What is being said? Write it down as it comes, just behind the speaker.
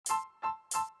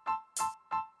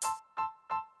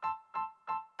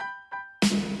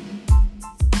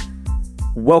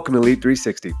Welcome to Lead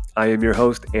 360. I am your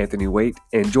host, Anthony Waite,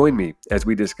 and join me as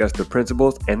we discuss the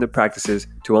principles and the practices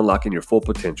to unlocking your full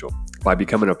potential by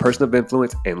becoming a person of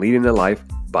influence and leading a life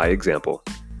by example.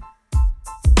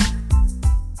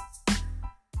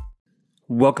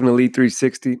 Welcome to Lead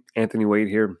 360. Anthony Waite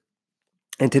here.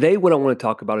 And today what I want to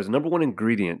talk about is the number one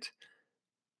ingredient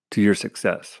to your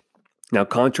success. Now,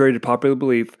 contrary to popular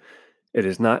belief, it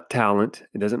is not talent.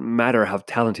 It doesn't matter how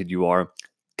talented you are.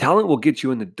 Talent will get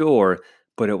you in the door,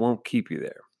 but it won't keep you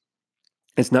there.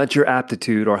 It's not your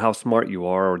aptitude or how smart you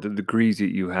are or the degrees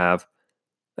that you have.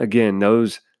 Again,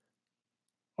 those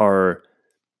are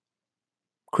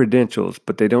credentials,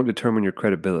 but they don't determine your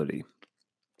credibility.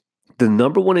 The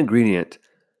number one ingredient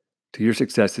to your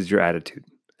success is your attitude.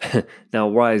 Now,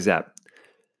 why is that?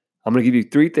 I'm going to give you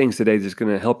 3 things today that's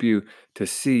going to help you to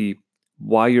see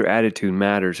why your attitude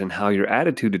matters and how your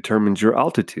attitude determines your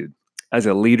altitude. As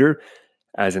a leader,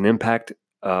 as an impact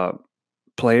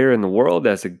player in the world,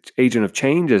 as an agent of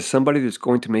change, as somebody that's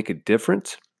going to make a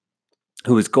difference,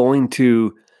 who is going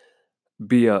to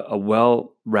be a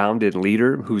well-rounded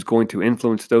leader, who's going to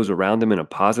influence those around them in a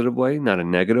positive way, not a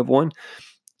negative one,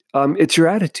 it's your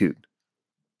attitude.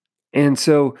 And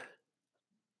so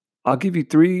I'll give you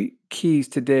 3 keys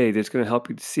today that's going to help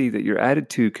you to see that your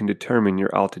attitude can determine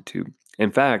your altitude.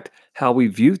 In fact, how we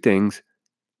view things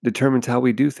determines how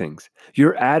we do things.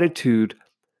 Your attitude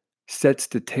sets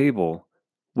the table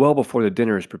well before the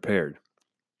dinner is prepared.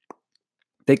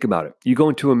 Think about it. You go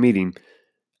into a meeting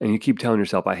and you keep telling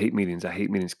yourself, I hate meetings. I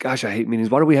hate meetings. Gosh, I hate meetings.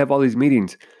 Why do we have all these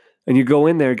meetings? And you go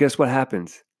in there, guess what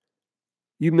happens?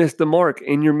 You miss the mark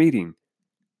in your meeting.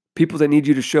 People that need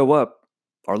you to show up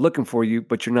are looking for you,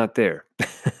 but you're not there.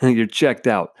 You're checked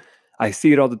out. I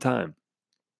see it all the time.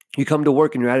 You come to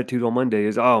work and your attitude on Monday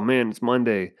is, oh man, it's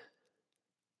Monday.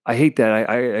 I hate that.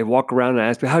 I walk around and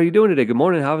ask people, how are you doing today? Good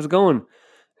morning. How's it going?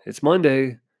 It's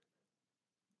Monday.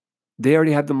 They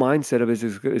already have the mindset of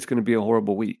it's going to be a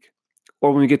horrible week.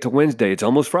 Or when we get to Wednesday, it's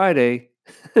almost Friday.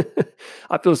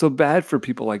 I feel so bad for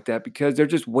people like that because they're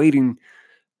just waiting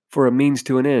for a means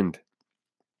to an end.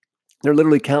 They're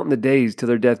literally counting the days to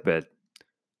their deathbed.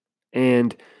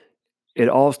 And it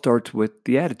all starts with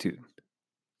the attitude.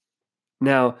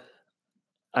 Now,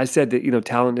 I said that,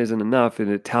 talent isn't enough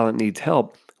and that talent needs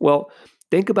help. Well,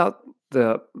 think about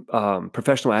the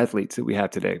professional athletes that we have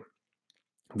today.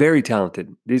 Very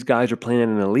talented. These guys are playing at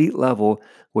an elite level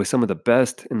with some of the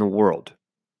best in the world.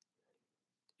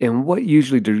 And what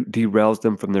usually derails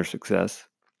them from their success?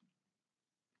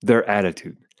 Their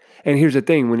attitude. And here's the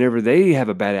thing, whenever they have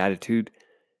a bad attitude,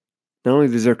 not only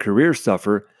does their career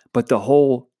suffer, but the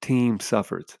whole team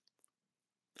suffers.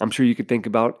 I'm sure you could think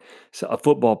about a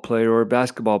football player or a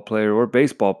basketball player or a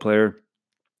baseball player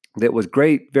that was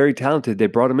great, very talented. They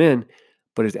brought him in,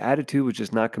 but his attitude was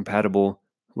just not compatible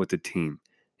with the team.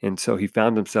 And so he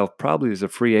found himself probably as a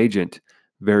free agent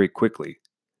very quickly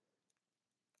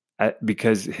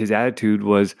because his attitude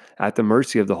was at the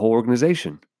mercy of the whole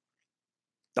organization.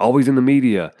 Always in the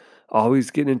media, always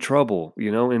getting in trouble,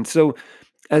 And so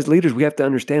as leaders, we have to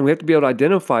understand, we have to be able to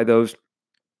identify those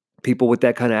people with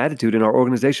that kind of attitude in our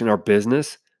organization, our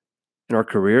business, in our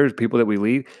careers, people that we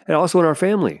lead, and also in our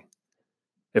family.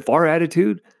 If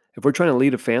we're trying to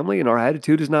lead a family and our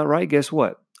attitude is not right, guess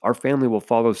what? Our family will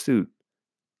follow suit.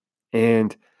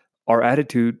 And our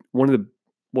attitude, one of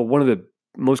the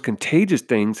most contagious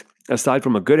things, aside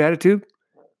from a good attitude,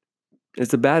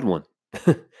 is a bad one.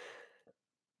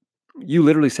 You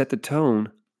literally set the tone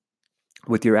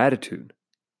with your attitude.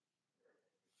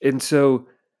 And so,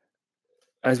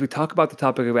 as we talk about the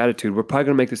topic of attitude, we're probably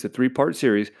going to make this a 3-part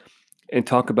series and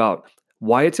talk about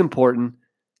why it's important,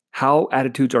 how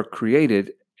attitudes are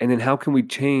created, and then how can we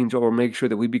change or make sure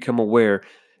that we become aware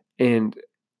and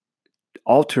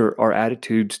alter our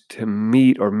attitudes to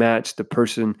meet or match the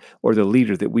person or the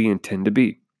leader that we intend to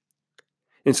be.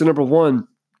 And so, number 1,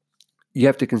 you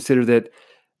have to consider that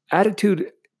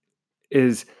attitude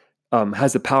has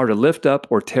the power to lift up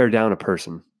or tear down a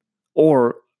person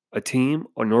or a team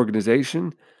or an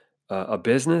organization, a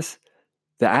business.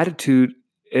 The attitude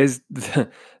is the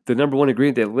number one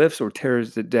ingredient that lifts or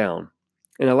tears it down.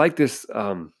 And I like this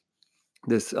quote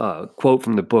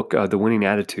from the book, The Winning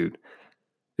Attitude.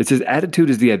 It says, attitude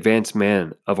is the advanced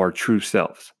man of our true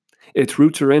selves. Its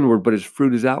roots are inward, but its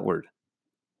fruit is outward.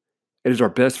 It is our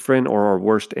best friend or our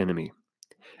worst enemy.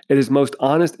 It is most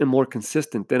honest and more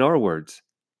consistent than our words.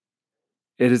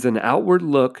 It is an outward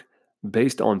look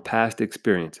based on past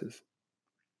experiences.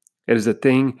 It is a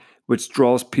thing which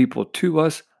draws people to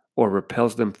us or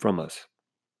repels them from us.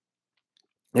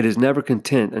 It is never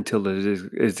content until it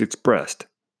is expressed.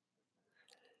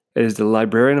 It is the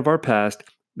librarian of our past,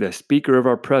 the speaker of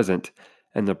our present,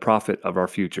 and the profit of our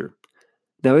future.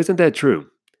 Now, isn't that true?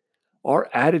 Our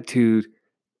attitude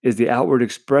is the outward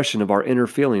expression of our inner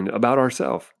feeling about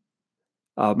ourselves.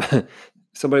 Um,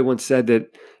 Somebody once said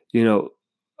that, you know,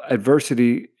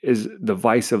 adversity is the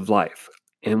vice of life.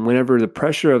 And whenever the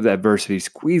pressure of the adversity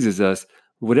squeezes us,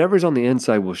 whatever's on the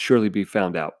inside will surely be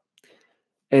found out.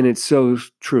 And it's so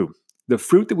true. The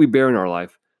fruit that we bear in our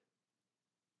life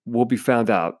will be found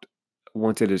out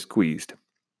once it is squeezed.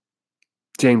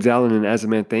 James Allen in As a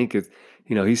Man Thinketh,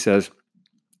 he says,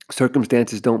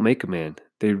 circumstances don't make a man.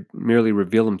 They merely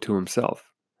reveal him to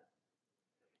himself.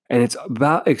 And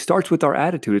it starts with our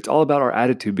attitude. It's all about our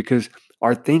attitude because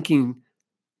our thinking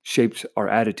shapes our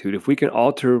attitude. If we can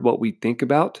alter what we think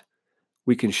about,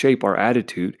 we can shape our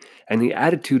attitude. And the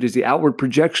attitude is the outward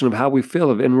projection of how we feel,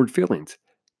 of inward feelings.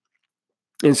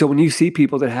 And so when you see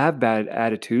people that have bad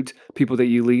attitudes, people that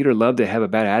you lead or love that have a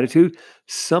bad attitude,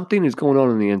 something is going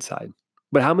on the inside.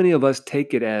 But how many of us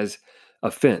take it as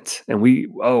offense and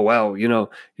oh, wow,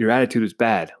 your attitude is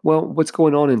bad. Well, what's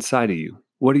going on inside of you?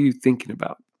 What are you thinking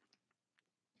about?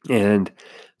 And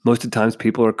most of the times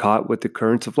people are caught with the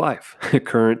currents of life,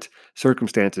 current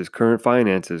circumstances, current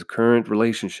finances, current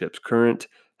relationships, current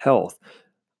health,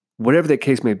 whatever that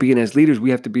case may be. And as leaders,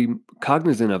 we have to be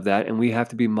cognizant of that and we have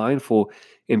to be mindful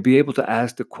and be able to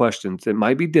ask the questions that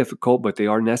might be difficult, but they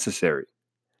are necessary.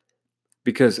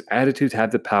 Because attitudes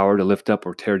have the power to lift up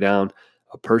or tear down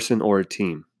a person or a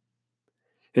team.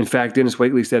 In fact, Dennis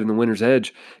Waitley said in The Winner's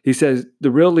Edge, he says,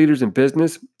 the real leaders in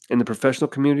business, in the professional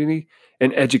community,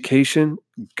 in education,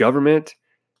 government,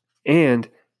 and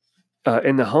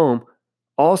in the home,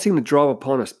 all seem to draw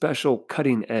upon a special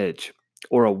cutting edge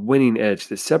or a winning edge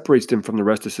that separates them from the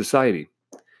rest of society.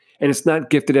 And it's not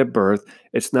gifted at birth.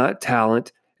 It's not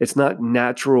talent. It's not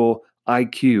natural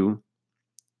IQ.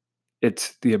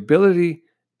 It's the ability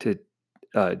to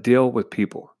deal with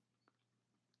people.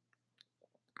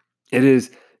 It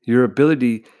is your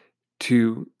ability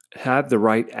to have the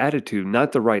right attitude,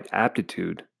 not the right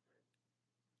aptitude.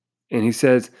 And he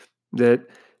says that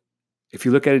if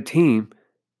you look at a team,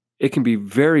 it can be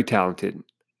very talented,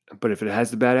 but if it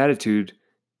has the bad attitude,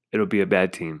 it'll be a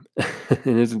bad team.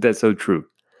 And isn't that so true?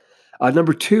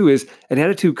 Number two is an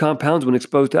attitude compounds when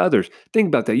exposed to others. Think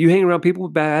about that. You hang around people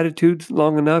with bad attitudes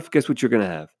long enough, guess what you're going to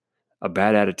have? A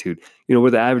bad attitude. We're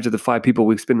the average of the 5 people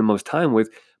we spend the most time with,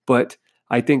 but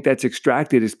I think that's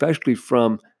extracted, especially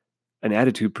from an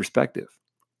attitude perspective.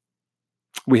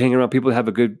 We hang around people that have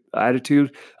a good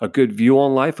attitude, a good view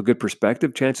on life, a good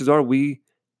perspective. Chances are we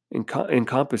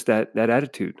encompass that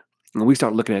attitude. And we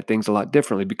start looking at things a lot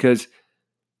differently because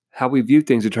how we view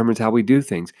things determines how we do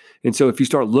things. And so if you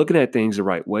start looking at things the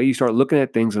right way, you start looking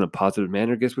at things in a positive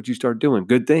manner, guess what you start doing?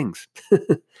 Good things.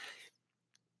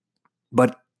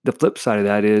 But the flip side of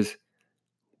that is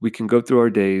we can go through our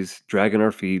days dragging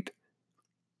our feet,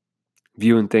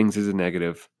 viewing things as a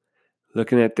negative,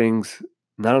 looking at things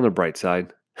not on the bright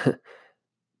side,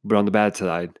 but on the bad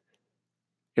side.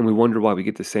 And we wonder why we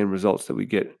get the same results that we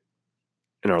get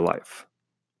in our life.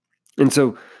 And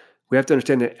so we have to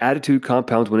understand that attitude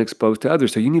compounds when exposed to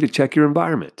others. So you need to check your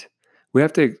environment. We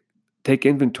have to take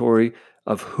inventory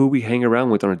of who we hang around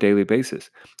with on a daily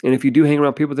basis. And if you do hang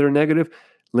around people that are negative,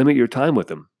 limit your time with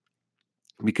them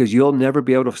because you'll never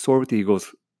be able to soar with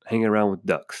eagles hanging around with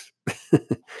ducks.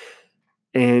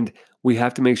 And we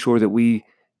have to make sure that we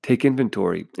take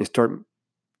inventory and start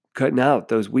cutting out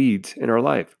those weeds in our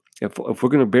life. If we're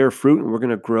going to bear fruit and we're going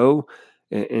to grow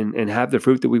and have the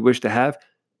fruit that we wish to have,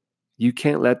 you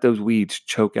can't let those weeds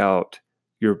choke out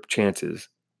your chances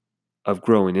of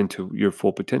growing into your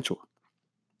full potential.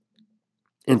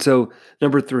 And so,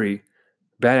 number 3,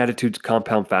 bad attitudes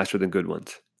compound faster than good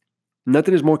ones.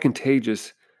 Nothing is more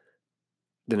contagious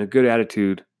than a good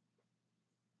attitude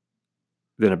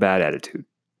than a bad attitude.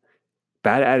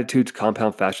 Bad attitudes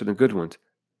compound faster than good ones.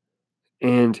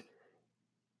 And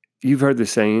you've heard the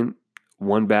saying,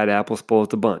 one bad apple spoils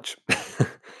the bunch.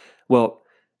 Well,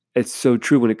 it's so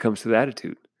true when it comes to the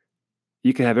attitude.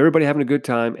 You can have everybody having a good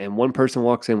time and one person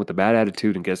walks in with a bad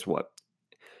attitude and guess what?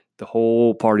 The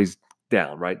whole party's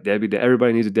down, right?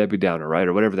 Everybody needs a Debbie Downer, right?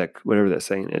 Or whatever that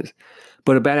saying is.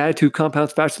 But a bad attitude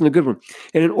compounds faster than a good one.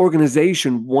 In an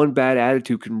organization, one bad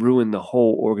attitude can ruin the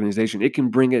whole organization. It can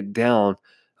bring it down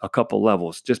a couple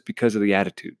levels just because of the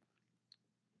attitude.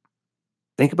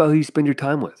 Think about who you spend your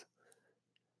time with.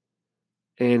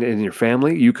 And in your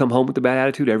family, you come home with a bad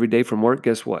attitude every day from work,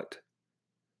 guess what?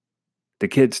 The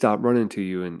kids stop running to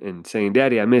you and saying,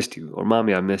 Daddy, I missed you, or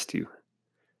Mommy, I missed you.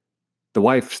 The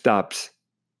wife stops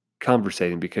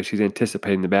conversating because she's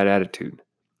anticipating the bad attitude.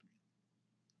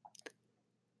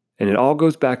 And it all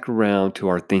goes back around to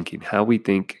our thinking, how we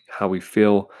think, how we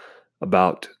feel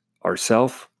about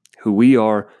ourselves, who we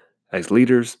are as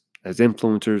leaders, as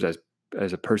influencers,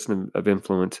 as a person of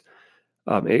influence.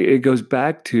 It goes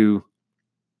back to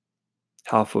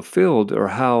how fulfilled or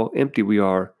how empty we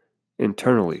are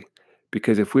internally.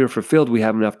 Because if we are fulfilled, we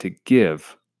have enough to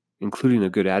give, including a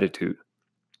good attitude.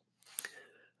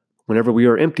 Whenever we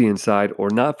are empty inside or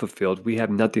not fulfilled, we have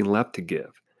nothing left to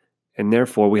give. And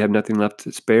therefore, we have nothing left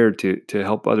to spare to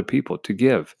help other people, to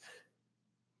give.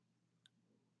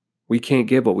 We can't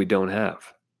give what we don't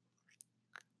have.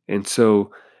 And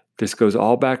so this goes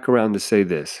all back around to say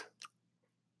this.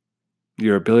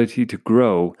 Your ability to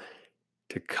grow,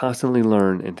 to constantly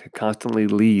learn, and to constantly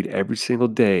lead every single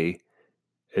day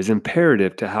is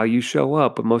imperative to how you show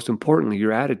up, but most importantly,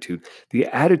 your attitude. The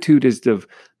attitude is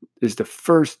the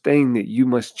first thing that you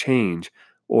must change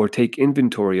or take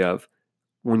inventory of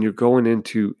when you're going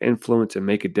into influence and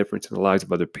make a difference in the lives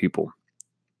of other people.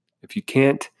 If you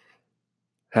can't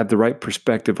have the right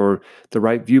perspective or the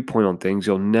right viewpoint on things,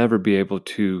 you'll never be able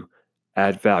to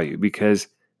add value, because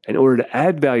in order to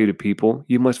add value to people,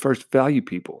 you must first value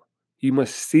people. You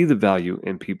must see the value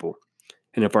in people.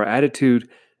 And if our attitude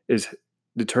is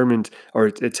determined, or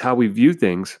it's how we view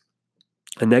things,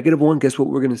 a negative one, guess what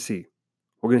we're going to see?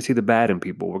 We're going to see the bad in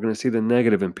people. We're going to see the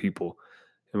negative in people.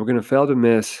 And we're going to fail to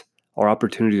miss our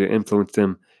opportunity to influence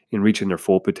them in reaching their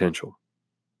full potential.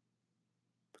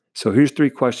 So here's 3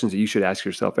 questions that you should ask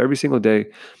yourself every single day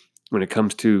when it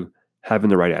comes to having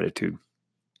the right attitude.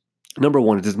 Number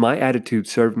 1, does my attitude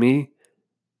serve me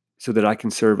so that I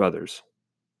can serve others?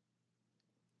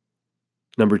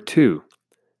 Number 2,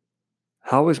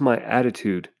 how has my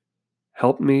attitude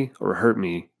helped me or hurt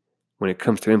me when it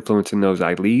comes to influencing those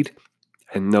I lead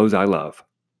and those I love?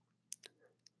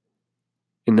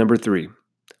 And number 3,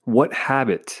 what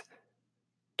habits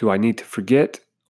do I need to forget